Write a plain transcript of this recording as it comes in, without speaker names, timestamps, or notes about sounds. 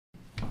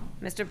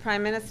Mr.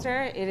 Prime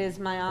Minister, it is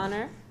my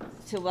honor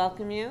to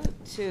welcome you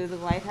to the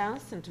White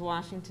House and to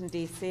Washington,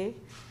 D.C.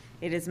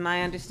 It is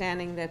my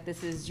understanding that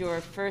this is your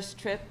first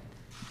trip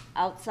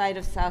outside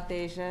of South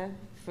Asia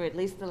for at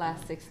least the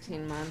last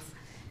 16 months.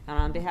 And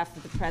on behalf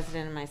of the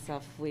President and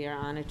myself, we are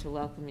honored to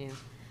welcome you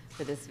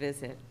for this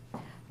visit.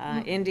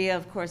 India,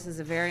 of course, is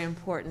a very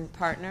important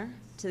partner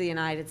to the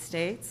United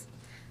States.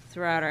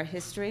 Throughout our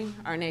history,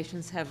 our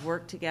nations have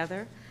worked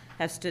together,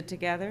 have stood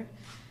together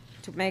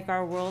to make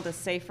our world a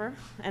safer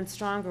and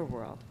stronger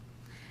world.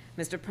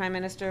 Mr. Prime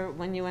Minister,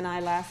 when you and I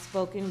last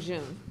spoke in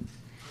June,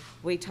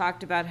 we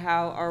talked about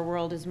how our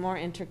world is more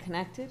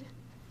interconnected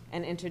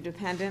and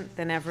interdependent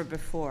than ever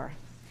before.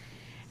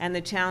 And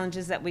the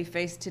challenges that we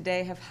face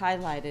today have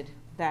highlighted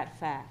that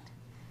fact,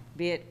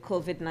 be it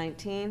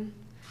COVID-19,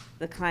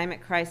 the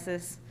climate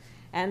crisis,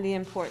 and the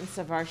importance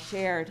of our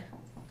shared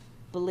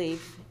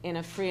belief in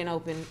a free and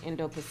open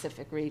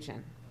Indo-Pacific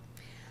region.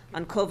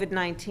 On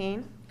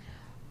COVID-19,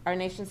 our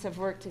nations have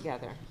worked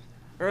together.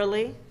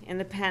 Early in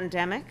the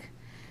pandemic,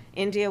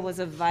 India was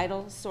a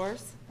vital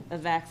source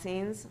of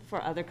vaccines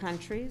for other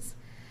countries.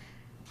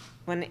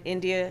 When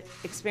India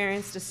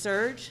experienced a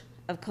surge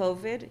of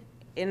COVID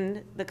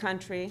in the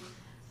country,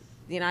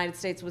 the United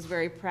States was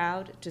very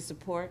proud to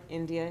support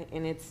India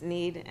in its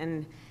need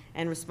and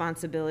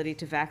responsibility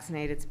to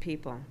vaccinate its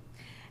people.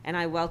 And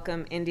I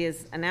welcome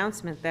India's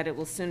announcement that it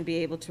will soon be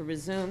able to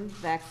resume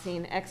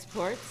vaccine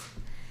exports.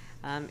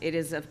 It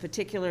is of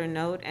particular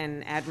note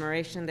and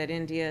admiration that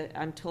India,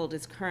 I'm told,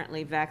 is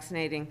currently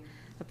vaccinating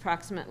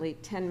approximately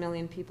 10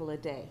 million people a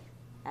day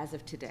as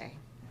of today.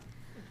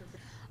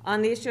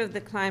 On the issue of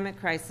the climate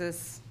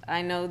crisis,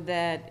 I know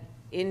that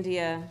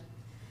India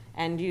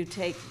and you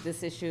take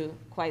this issue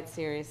quite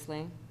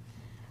seriously.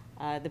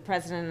 The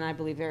President and I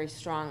believe very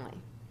strongly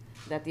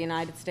that the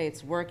United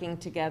States working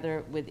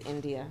together with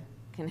India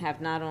can have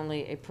not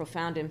only a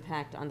profound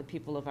impact on the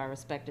people of our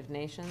respective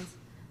nations,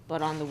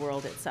 but on the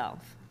world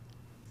itself.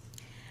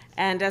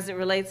 And as it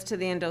relates to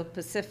the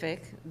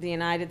Indo-Pacific, the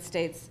United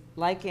States,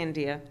 like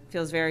India,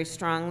 feels very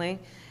strongly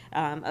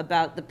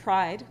about the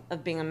pride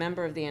of being a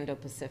member of the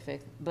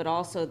Indo-Pacific, but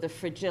also the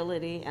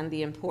fragility and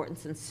the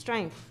importance and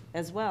strength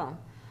as well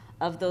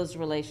of those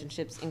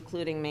relationships,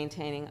 including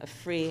maintaining a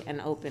free and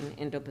open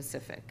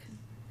Indo-Pacific.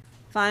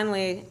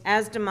 Finally,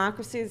 as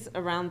democracies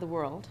around the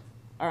world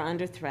are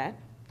under threat,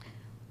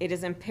 it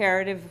is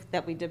imperative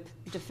that we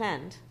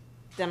defend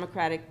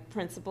democratic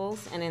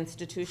principles and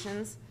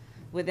institutions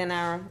within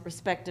our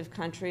respective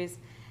countries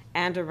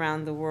and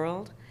around the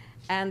world,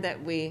 and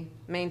that we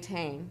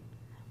maintain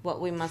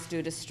what we must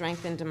do to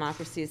strengthen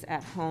democracies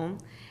at home.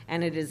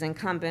 And it is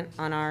incumbent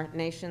on our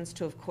nations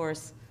to, of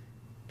course,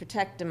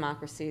 protect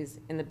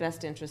democracies in the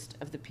best interest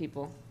of the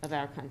people of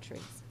our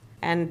countries.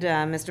 And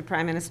Mr.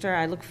 Prime Minister,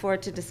 I look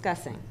forward to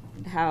discussing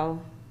how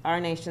our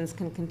nations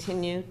can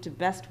continue to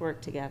best work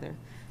together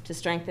to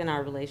strengthen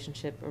our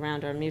relationship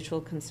around our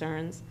mutual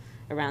concerns,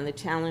 around the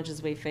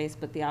challenges we face,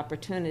 but the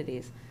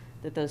opportunities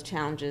that those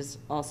challenges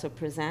also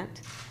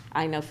present.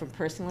 I know from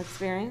personal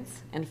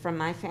experience and from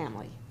my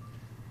family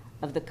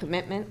of the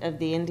commitment of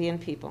the Indian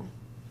people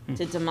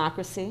to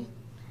democracy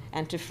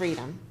and to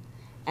freedom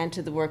and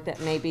to the work that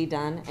may be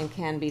done and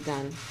can be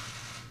done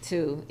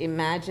to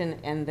imagine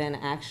and then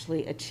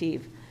actually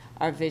achieve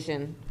our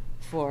vision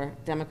for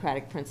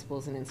democratic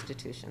principles and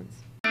institutions.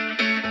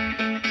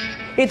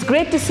 It's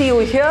great to see you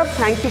here.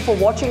 Thank you for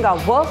watching our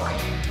work.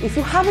 If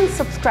you haven't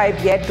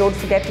subscribed yet, don't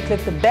forget to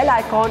click the bell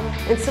icon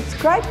and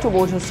subscribe to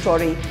Mojo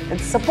Story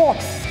and support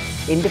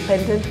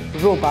independent,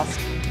 robust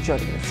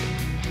journalism.